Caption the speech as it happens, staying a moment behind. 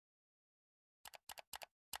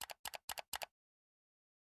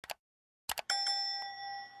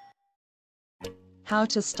How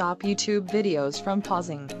to stop YouTube videos from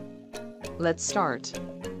pausing. Let's start.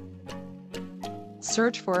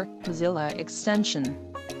 Search for Mozilla extension.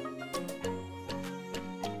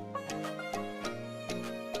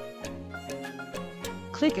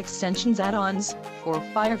 Click Extensions Add-ons for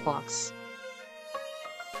Firefox.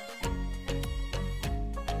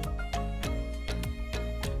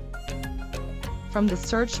 From the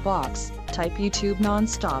search box, type YouTube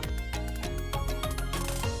Nonstop.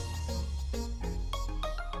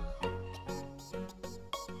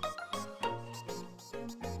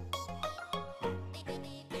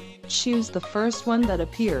 Choose the first one that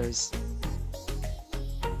appears.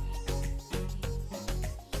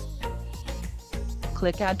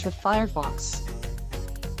 Click Add to Firefox.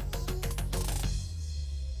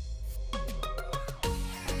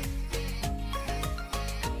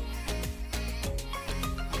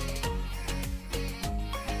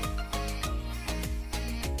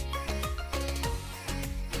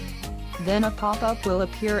 Then a pop-up will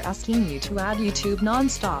appear asking you to add YouTube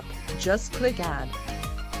Nonstop. Just click Add.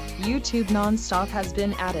 YouTube Nonstop has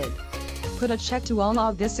been added. Put a check to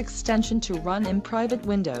allow this extension to run in private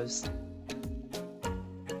windows.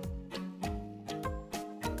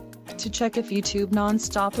 To check if YouTube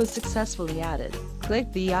Nonstop was successfully added,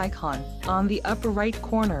 click the icon on the upper right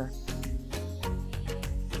corner.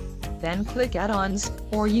 Then click Add-ons,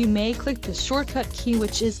 or you may click the shortcut key,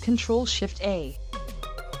 which is Ctrl-Shift-A.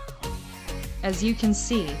 As you can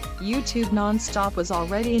see, YouTube Nonstop was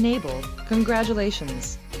already enabled.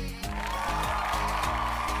 Congratulations!